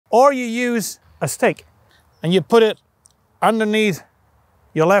or you use a stick and you put it underneath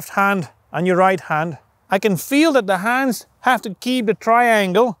your left hand and your right hand. I can feel that the hands have to keep the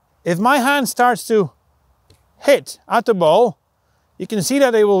triangle. If my hand starts to hit at the ball, you can see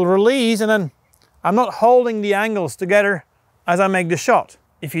that they will release, and then I'm not holding the angles together as I make the shot.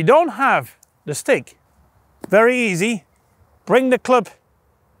 If you don't have the stick, very easy, bring the club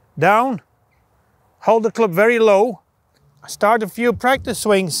down, hold the club very low, start a few practice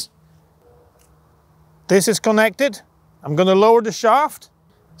swings. This is connected. I'm going to lower the shaft,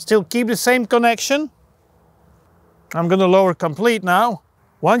 still keep the same connection. I'm going to lower complete now.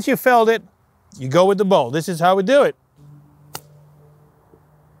 Once you felt it, you go with the ball. This is how we do it.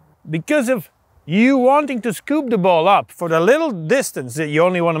 Because of you wanting to scoop the ball up for the little distance that you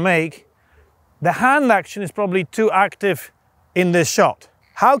only want to make, the hand action is probably too active in this shot.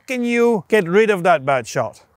 How can you get rid of that bad shot?